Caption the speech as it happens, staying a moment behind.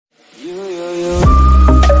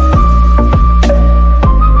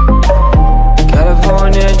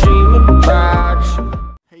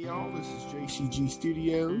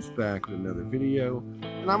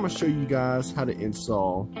and I'm going to show you guys how to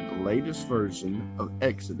install the latest version of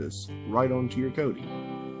Exodus right onto your Kodi.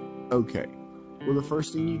 Okay, well the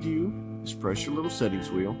first thing you do is press your little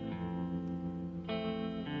settings wheel.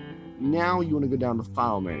 Now you want to go down to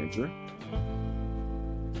File Manager.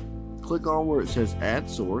 Click on where it says Add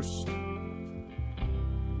Source.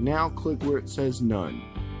 Now click where it says None.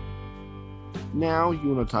 Now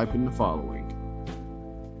you want to type in the following.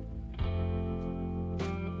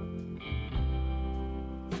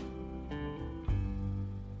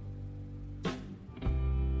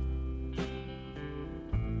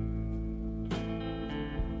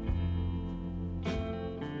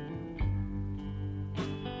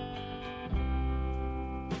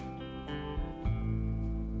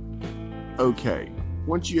 OK.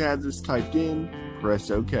 Once you have this typed in, press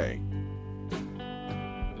OK.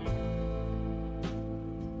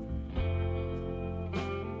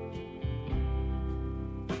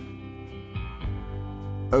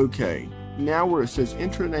 OK. Now where it says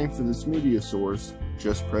enter a name for this media source,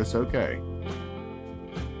 just press OK.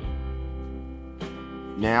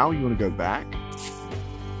 Now you want to go back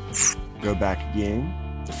again.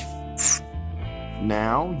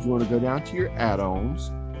 Now you want to go down to your add-ons.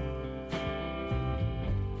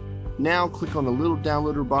 Now click on the little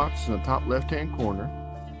downloader box in the top left-hand corner.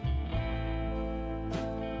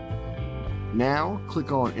 Now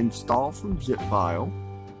click on Install from Zip File.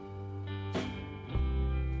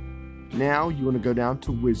 Now you want to go down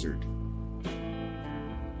to Wizard.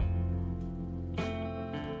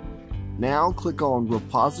 Now click on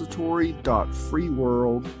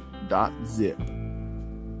repository.freeworld.zip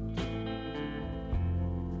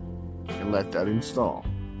and let that install.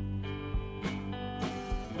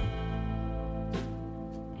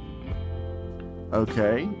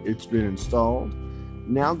 Okay, it's been installed.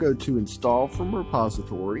 Now go to Install from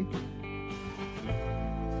Repository.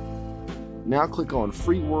 Now click on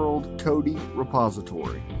Free World Kodi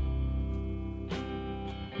Repository.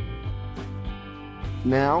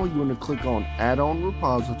 Now you want to click on Add-on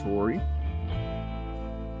Repository.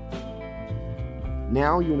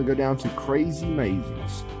 Now you want to go down to Crazy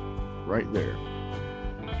Mazes, right there.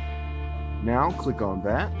 Now click on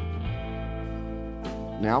that.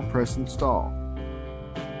 Now press Install.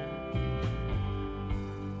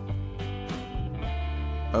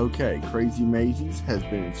 Okay, Crazy Mazes has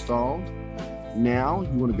been installed. Now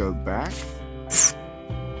you want to go back.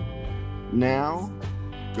 Now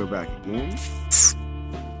go back again.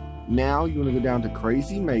 Now you want to go down to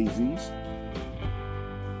Crazy Mazes.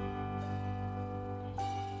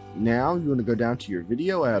 Now you want to go down to your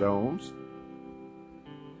video add-ons.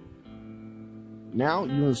 Now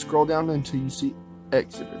you want to scroll down until you see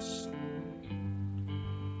Exodus.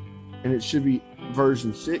 And it should be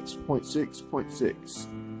version 6.6.6.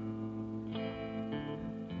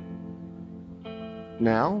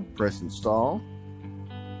 Now press Install.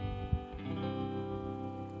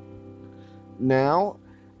 Now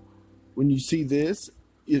when you see this,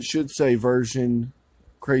 it should say version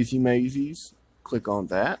Crazy Mazes. Click on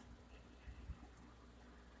that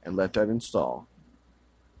and let that install.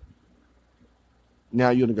 Now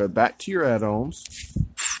you're going to go back to your add-ons.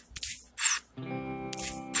 You're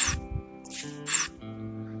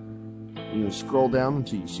going to scroll down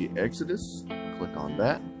until you see Exodus. Click on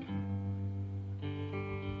that.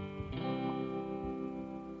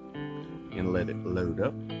 And let it load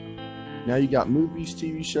up. Now you got movies,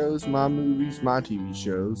 TV shows, my movies, my TV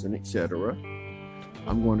shows, and etc.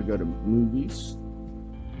 I'm going to go to movies.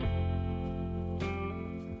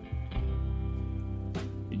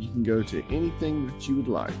 And you can go to anything that you would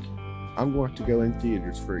like. I'm going to go in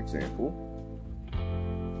theaters, for example.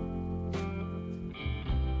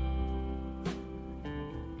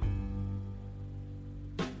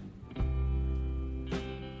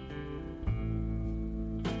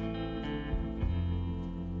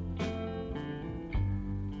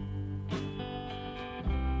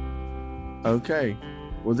 Okay,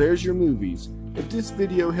 well there's your movies. If this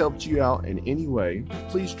video helped you out in any way,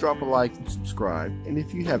 please drop a like and subscribe. And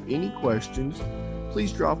if you have any questions,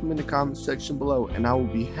 please drop them in the comment section below and I will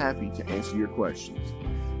be happy to answer your questions.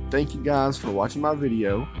 Thank you guys for watching my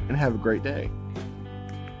video and have a great day.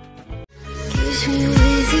 Kiss me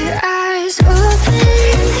with your eyes open.